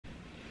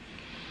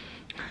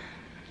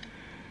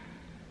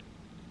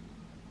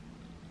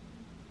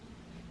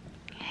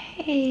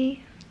Hey,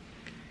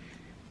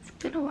 it's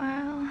been a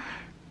while.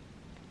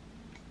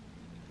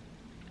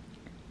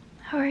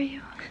 How are you?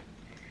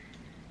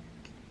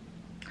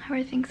 How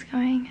are things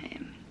going?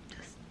 I'm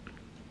just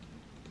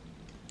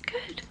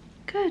good.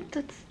 Good.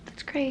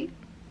 That's great.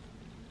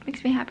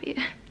 Makes me happy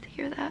to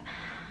hear that.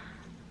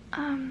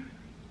 God, I'm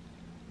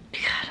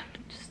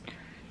just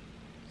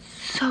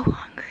so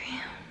hungry.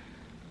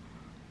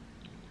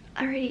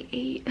 I already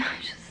ate.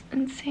 It's just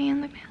insane.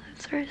 Like, my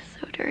lips are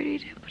so dirty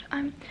too, but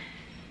I'm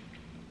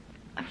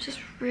just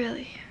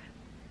really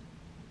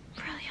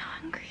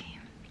hungry.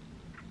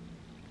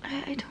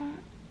 I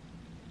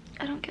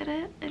don't get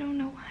it. I don't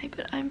know why,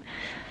 but I'm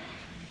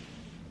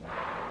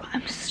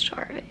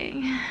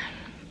starving.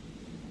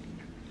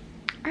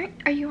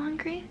 Are you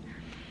hungry?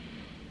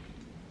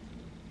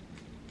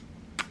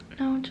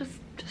 No,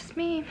 just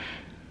me.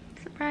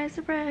 Surprise,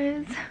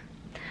 surprise.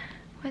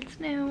 What's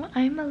new?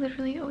 I'm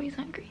literally always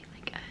hungry.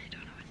 Like, I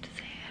don't know what to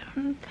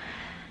say.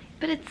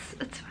 But it's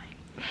fine.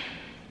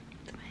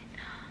 It's fine.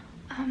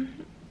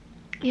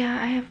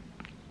 Yeah, I have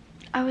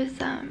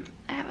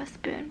a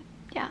spoon.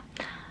 Yeah.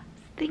 I was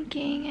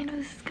thinking, I know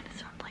this is gonna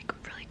sound like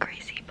really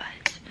crazy,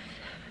 but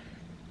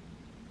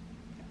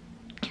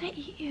can I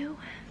eat you?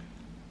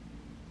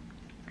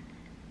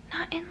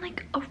 Not in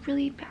like a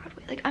really bad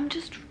way. Like, I'm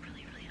just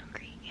really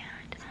hungry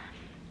and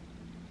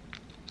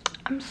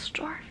I'm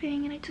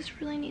starving and I just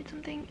really need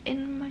something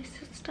in my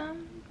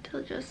system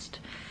to just,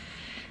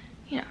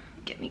 you know,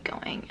 get me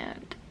going.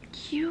 And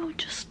you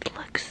just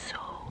look so,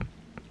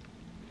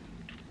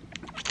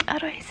 how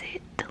do I say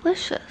it,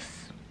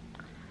 delicious.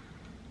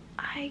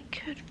 I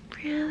could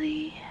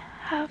really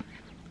have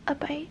a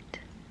bite.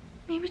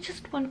 Maybe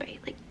just one bite,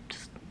 like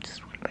just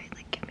one bite.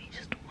 Like, give me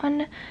just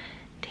one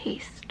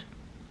taste,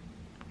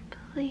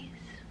 please.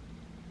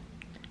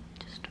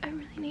 Just, I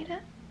really need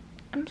it.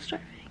 I'm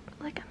starving.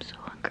 Like, I'm so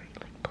hungry.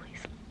 Like,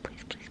 please,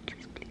 please, please,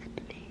 please, please,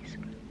 please.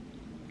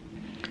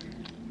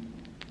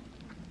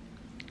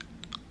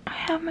 I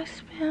have my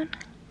spoon.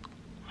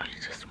 I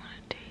just want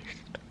to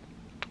taste.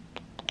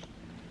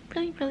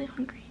 Really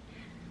hungry.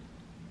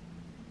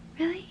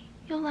 Really?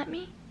 You'll let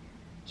me?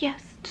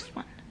 Yes, just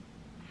one.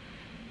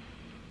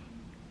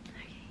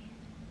 Okay.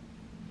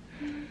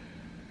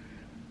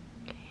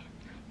 Okay.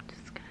 I'm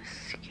just gonna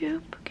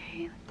scoop,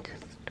 okay?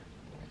 Just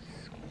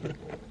scoop.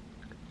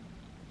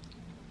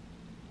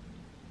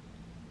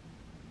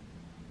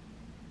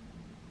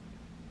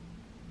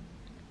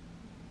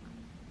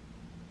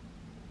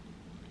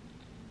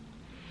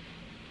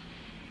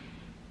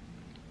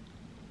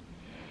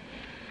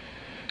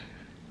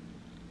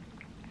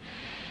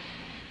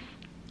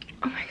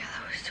 Oh my god,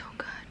 that was so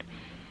good.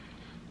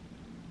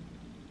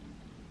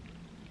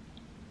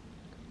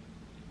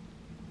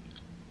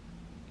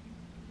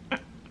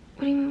 What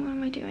do you mean, what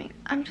am I doing?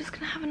 I'm just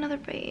gonna have another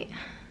bite.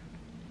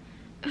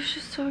 It was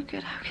just so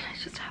good. How can I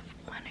just have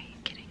one? Are you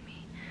kidding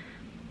me?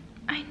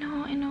 I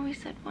know we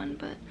said one,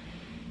 but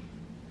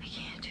I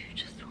can't do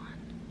just one.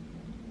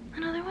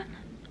 Another one?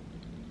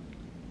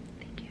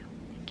 Thank you.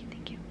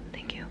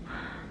 Thank you.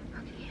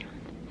 Okay.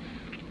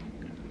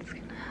 I'm just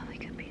gonna have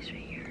like a piece right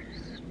here.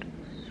 Just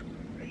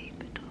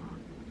scrape it off.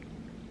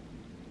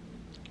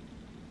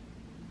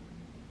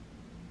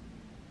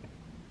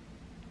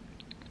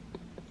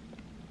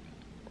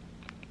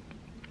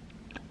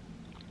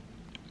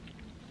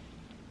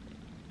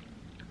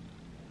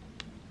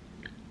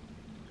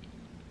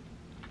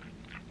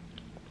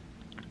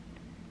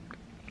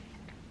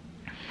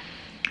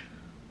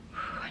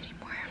 I need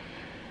more.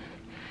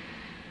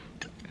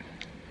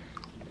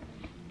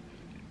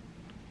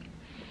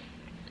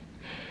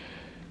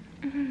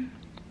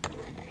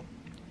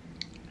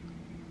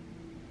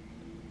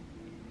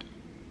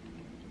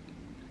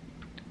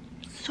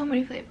 So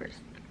many flavors.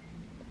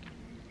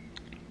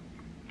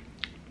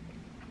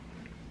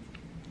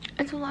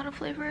 It's a lot of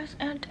flavors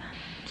and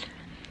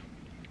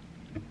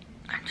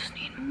I just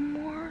need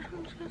more.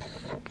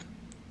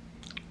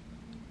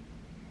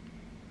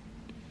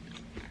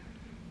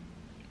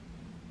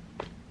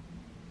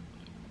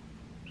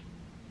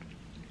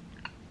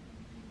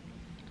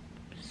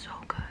 So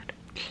good.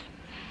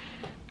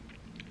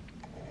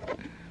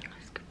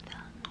 Let's scoop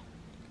that.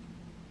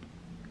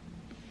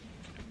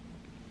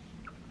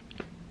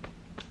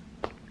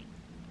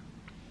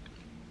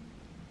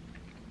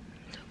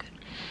 So good.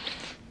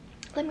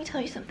 Let me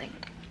tell you something.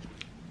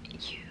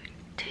 You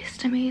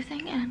taste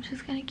amazing and I'm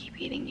just gonna keep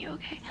eating you,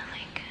 okay?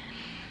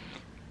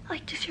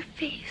 Like just your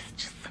face,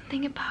 just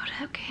something about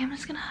it, okay? I'm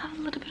just gonna have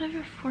a little bit of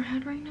your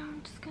forehead right now.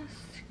 I'm just gonna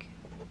scoop.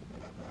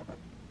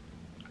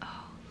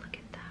 Oh, look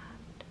at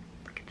that.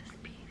 Look at this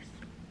piece.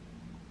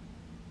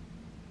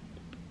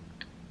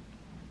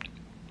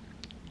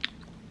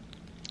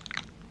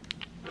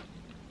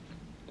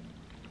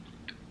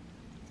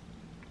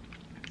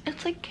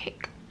 It's like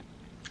cake.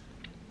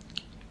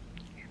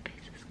 Your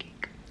face is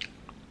cake.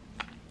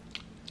 I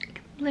can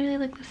literally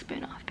lick the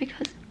spoon off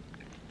because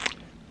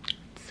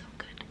it's so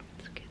good.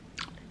 It's so good.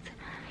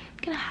 I'm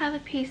gonna have a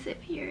piece of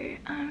your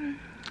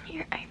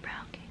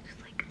eyebrow, okay?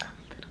 Just like a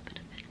little bit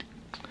of it.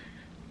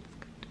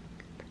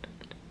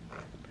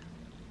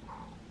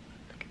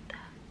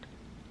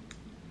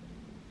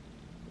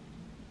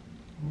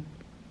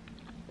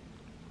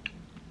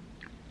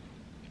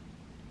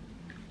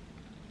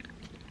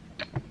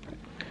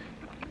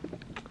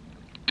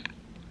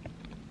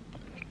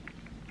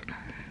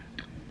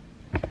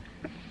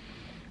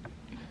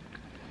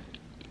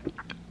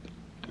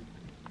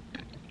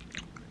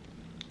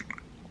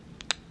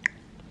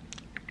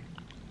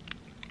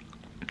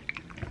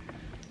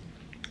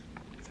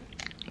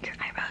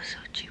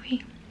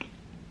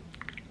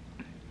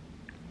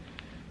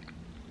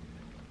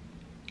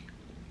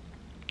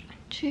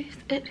 Jeez,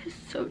 it is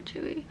so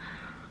chewy.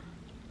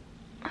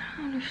 I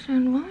don't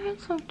understand why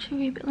it's so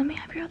chewy, but let me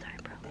have your other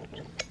eyebrow.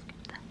 Just skip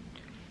that.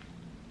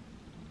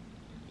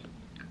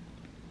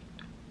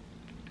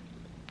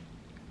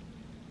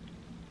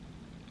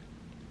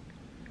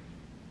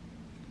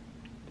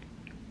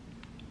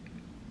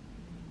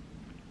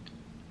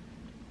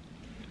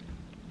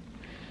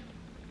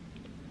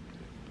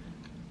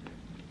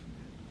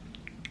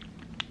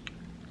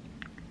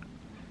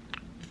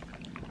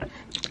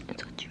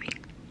 It's so chewy.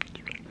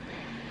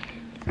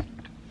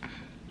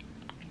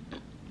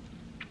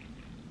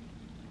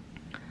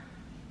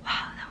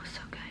 Wow, that was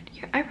so good.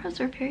 Your eyebrows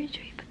are very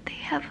chewy, but they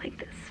have like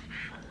this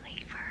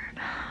flavor.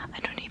 I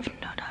don't even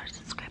know how to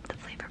describe the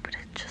flavor, but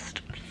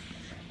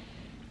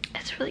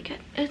it's really good.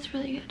 It's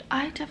really good.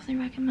 I definitely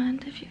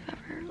recommend if you've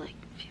ever, like,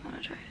 if you want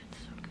to try it. It's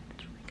so good.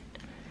 It's really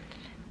good.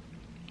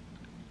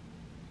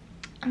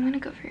 I'm gonna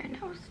go for your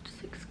nose.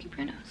 Just like skip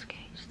your nose,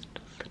 okay? Just a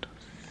little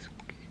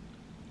scoop.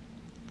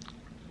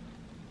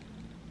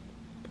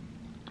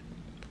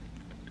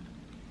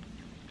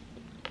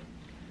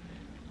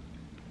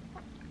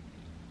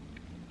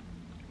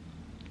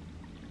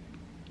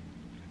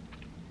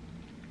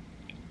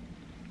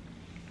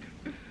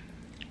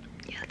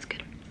 Yeah, that's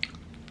good.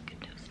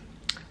 Good nose.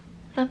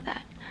 Love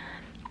that.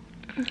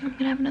 I'm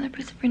gonna have another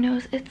piece of your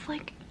nose. It's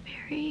like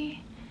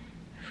very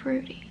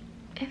fruity,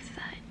 if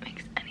that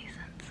makes any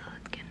sense. So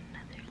let's get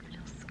another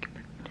little scoop.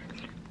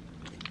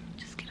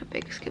 Just get a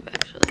big scoop,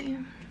 actually.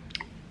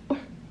 Oh.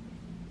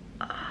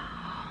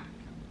 Oh.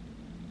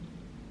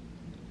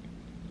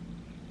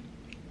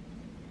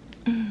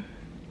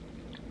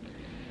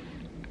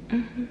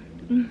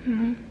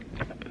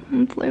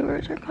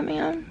 Flavors are coming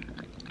out.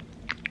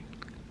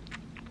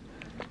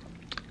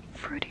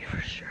 Fruity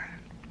for sure.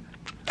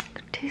 I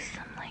could taste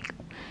some like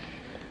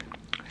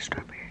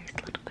strawberries,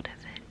 a little bit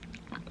of it.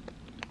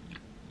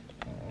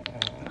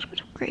 A little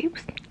bit of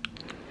grapes.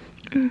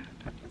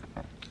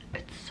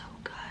 It's so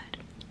good.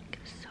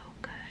 It's so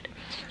good.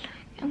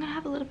 I'm gonna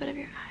have a little bit of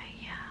your eye.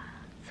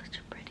 Yeah, such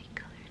a pretty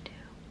color too.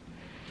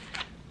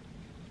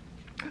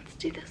 Let's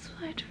do this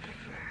side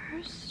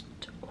first.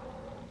 Oh.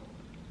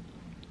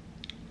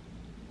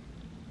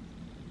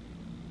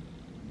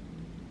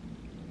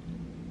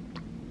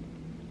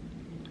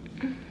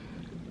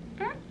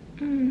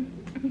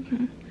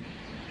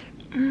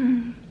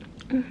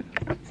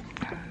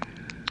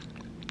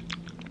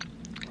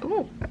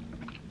 Ooh,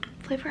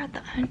 flavor at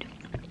the end.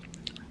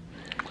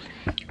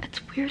 It's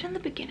weird in the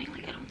beginning.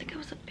 Like, I don't think I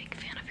was a big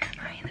fan of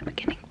your eye in the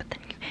beginning, but then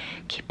you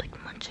keep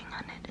like munching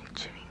on it and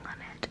chewing on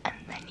it, and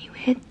then you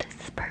hit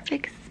this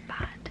perfect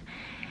spot,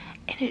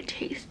 and it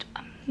tastes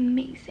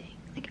amazing.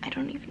 Like, I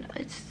don't even know.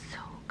 It's so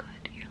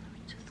good. Here, let me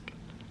just get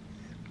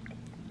this.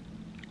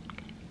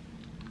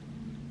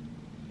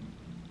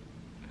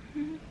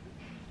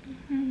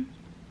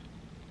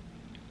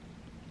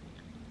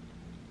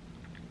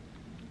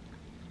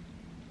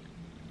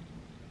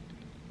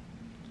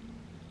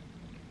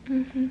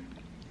 Okay.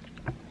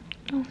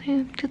 Okay,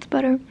 it gets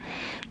better.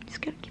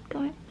 Just gotta keep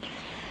going.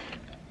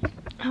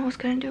 I was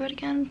gonna do it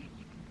again.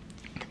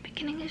 The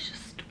beginning is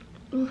just,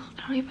 ugh,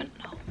 I don't even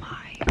know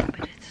why,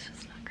 but it's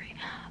just not great.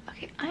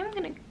 Okay, I'm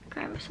gonna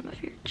grab some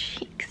of your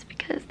cheeks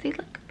because they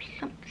look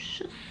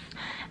plumptious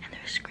and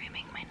they're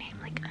screaming my name.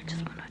 Like, I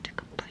just wanna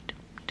take a bite,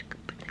 like,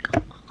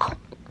 oh,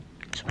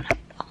 just wanna,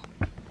 oh.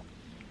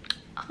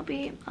 I'll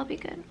be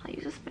good. I'll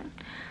use a spoon.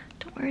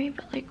 Don't worry,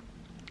 but like,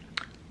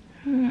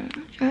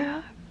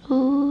 yeah.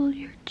 Oh,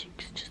 your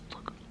cheeks just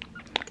look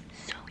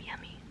so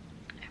yummy.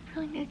 I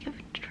really need to give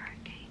it a try.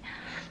 Okay,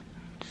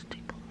 let's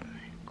take a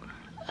look.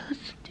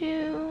 Let's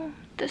do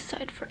this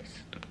side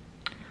first.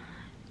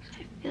 So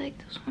I feel like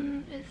this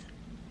one is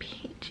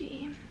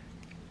peachy.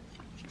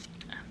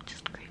 I'm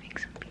just craving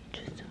some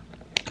peaches, so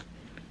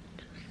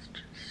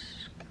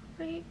just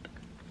scrape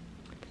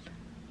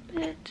a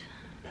bit.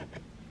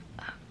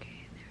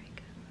 Okay, there we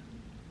go.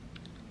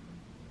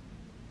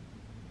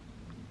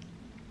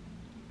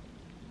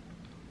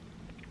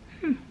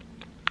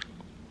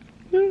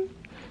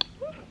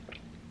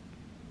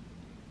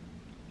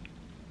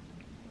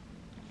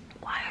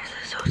 Why is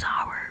this so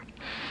sour?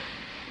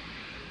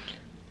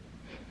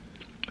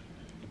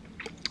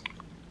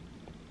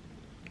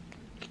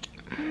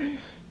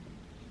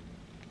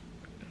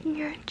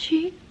 Your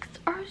cheeks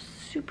are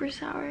super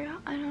sour.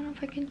 I don't know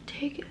if I can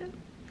take it.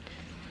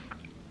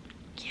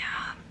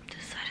 Yeah,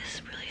 this side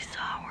is really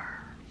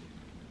sour.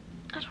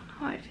 I don't know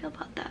how I feel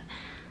about that.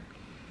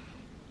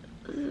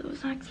 I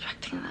was not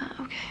expecting that.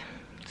 Okay,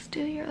 let's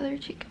do your other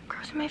cheek. I'm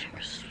crossing my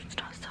fingers so it's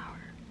not sour.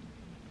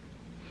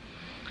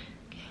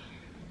 Okay.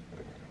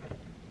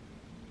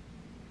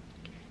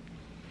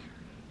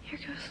 Here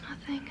goes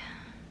nothing.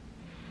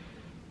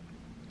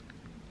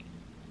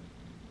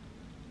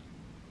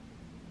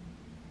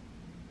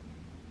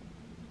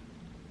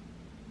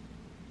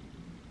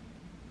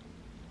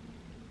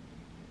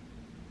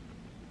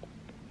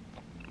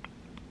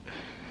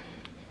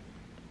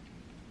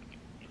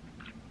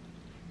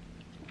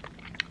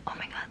 Oh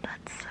my god,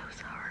 that's so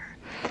sour.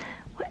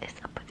 What is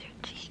up with your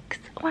cheeks?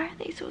 Why are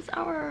they so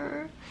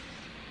sour?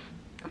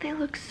 they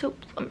look so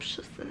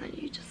plumptious, and then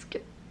you just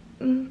get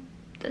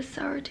the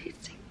sour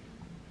tasting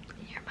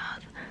in your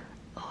mouth.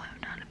 Oh,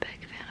 I'm not a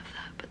big fan of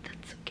that, but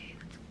that's okay.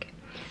 That's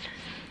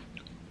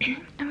okay.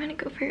 I'm gonna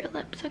go for your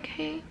lips,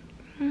 okay?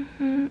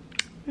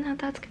 Now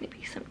that's gonna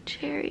be some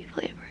cherry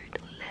flavored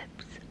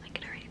lips. I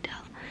can already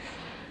tell.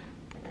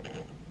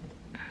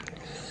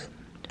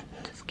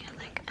 Just get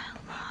like a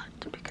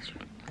lot because your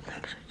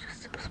lips are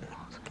just so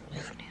small, so I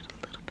just need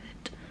a little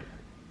bit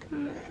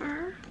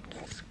more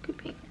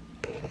scooping.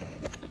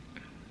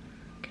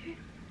 Okay.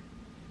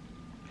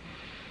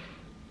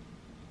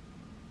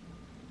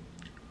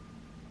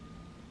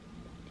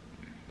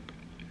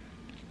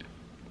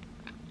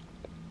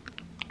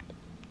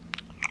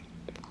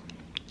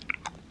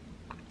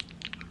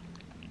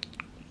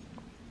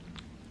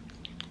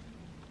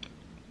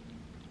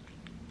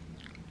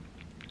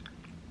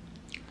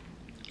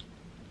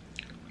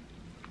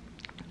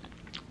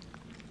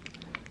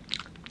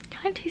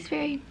 Kind of tastes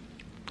very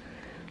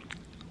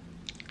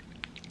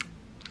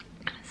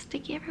kind of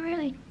sticky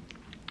everywhere,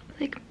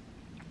 like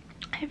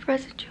I have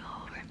residue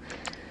all over.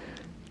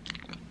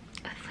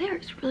 The flavor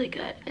is really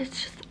good.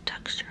 It's just the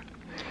texture.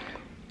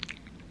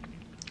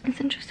 It's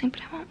interesting,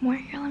 but I want more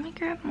here. Let me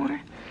grab more of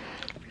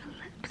your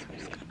lips. I'm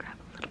just gonna grab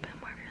a little bit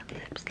more of your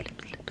lips.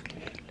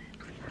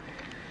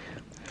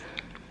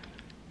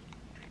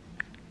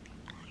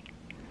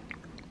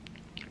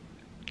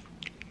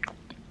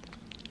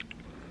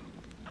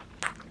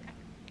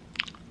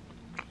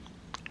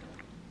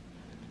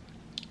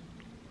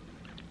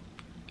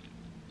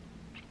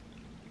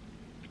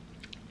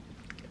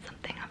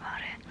 Something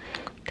about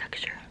it.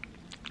 Texture.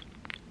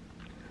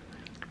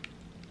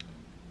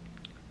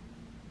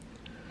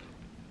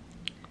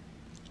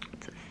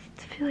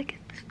 I feel like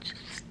it's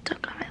just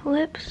stuck on my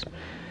lips.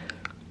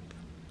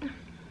 The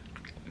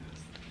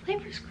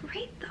flavor's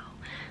great though,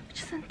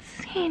 which is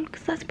insane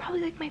because that's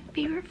probably like my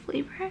favorite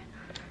flavor,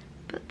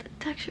 but the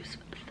texture's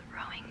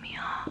throwing me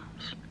off.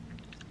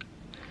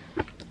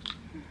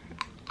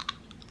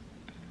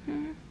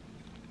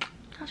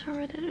 Not sure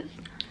what it is.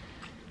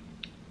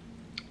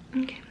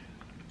 Okay.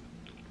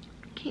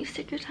 Can you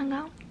stick your tongue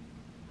out?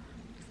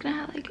 Just gonna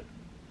have like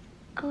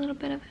a little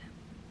bit of it.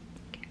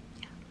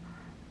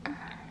 Okay.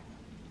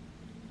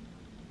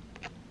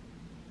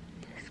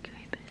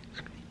 Scrape it,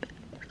 scraping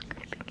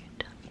your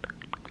tongue.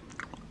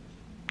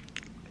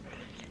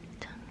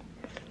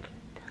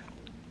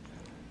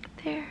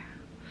 There.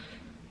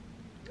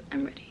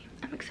 I'm ready.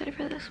 I'm excited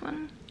for this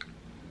one.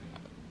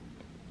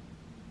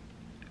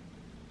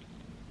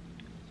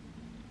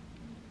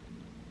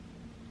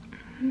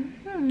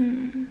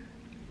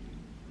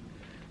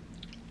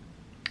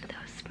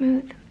 That was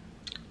smooth.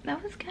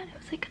 That was good. It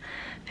was like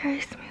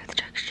very smooth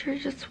texture.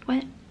 Just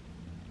went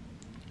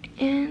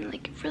in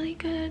like really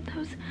good. That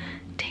was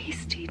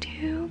tasty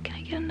too. Can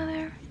I get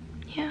another?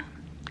 Yeah.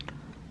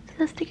 So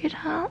let's stick your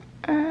tongue.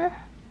 Let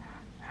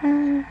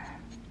me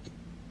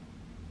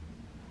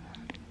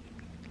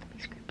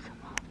scrape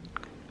some off.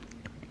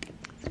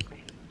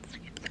 Scrape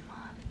some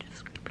off. Just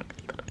scraping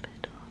a little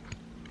bit off.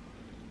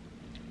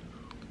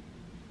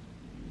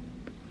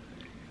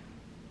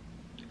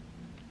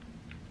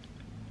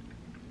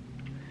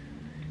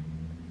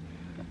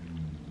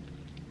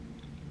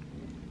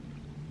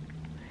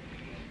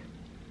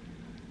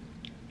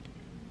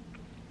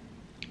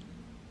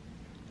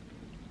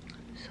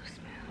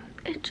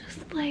 It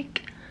just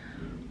like,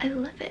 I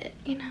love it,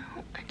 you know?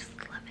 I just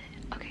love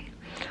it. Okay,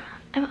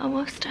 I'm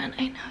almost done.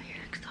 I know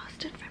you're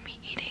exhausted from me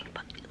eating,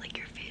 but like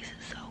your face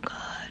is so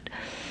good.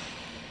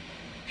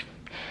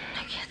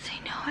 I can't say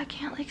no. I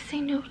can't like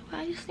say no to it.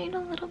 I just need a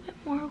little bit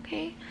more,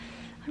 okay?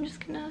 I'm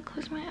just gonna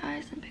close my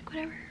eyes and pick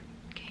whatever.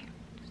 Okay.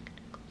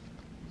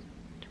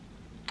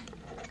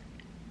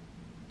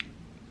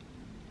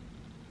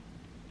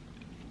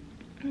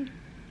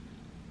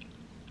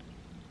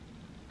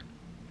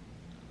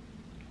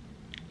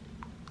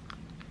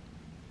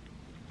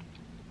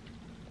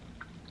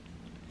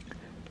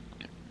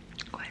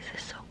 Why is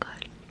this so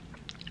good?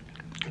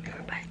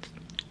 More bites.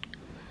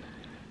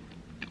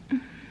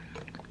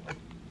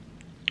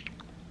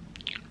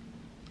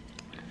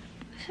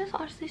 This is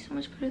honestly so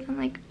much better than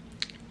like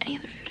any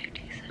other food I've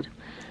tasted.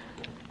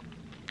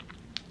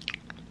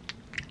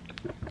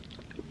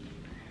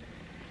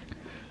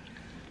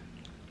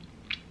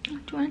 Do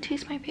you want to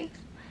taste my face?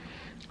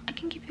 I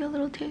can give you a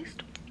little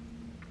taste.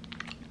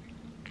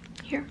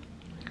 Here,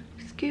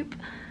 scoop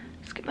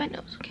my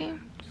nose, okay?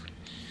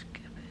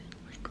 Scoop it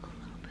like a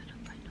little bit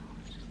of my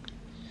nose. Just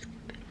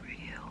scoop it for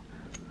you.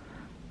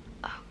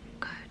 Oh,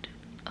 good.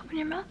 Open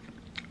your mouth.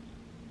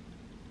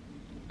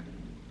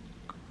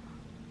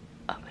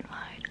 Open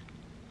wide.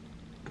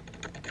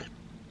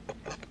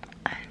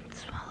 And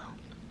swallow.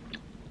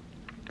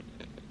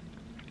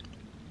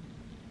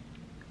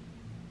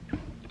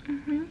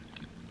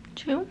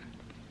 Chew.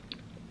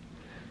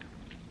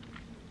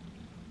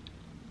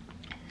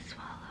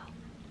 Swallow.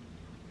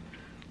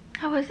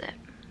 How was it?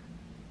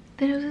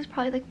 The nose is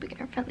probably like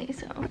beginner friendly,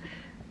 so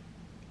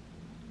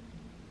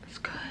it's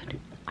good.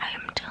 I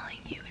am telling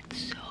you,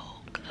 it's so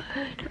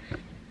good.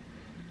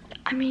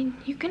 I'm mean,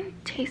 you can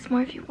taste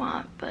more if you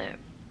want, but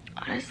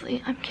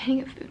honestly, I'm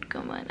getting a food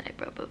coma and I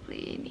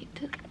probably need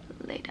to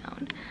lay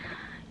down.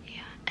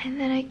 Yeah, and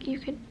then you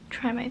could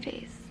try my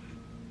face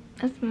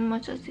as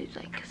much as you'd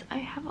like, because I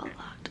have a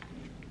lot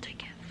to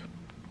give.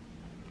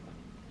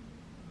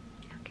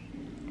 Okay,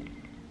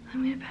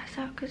 I'm gonna pass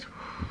out because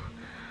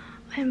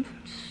I'm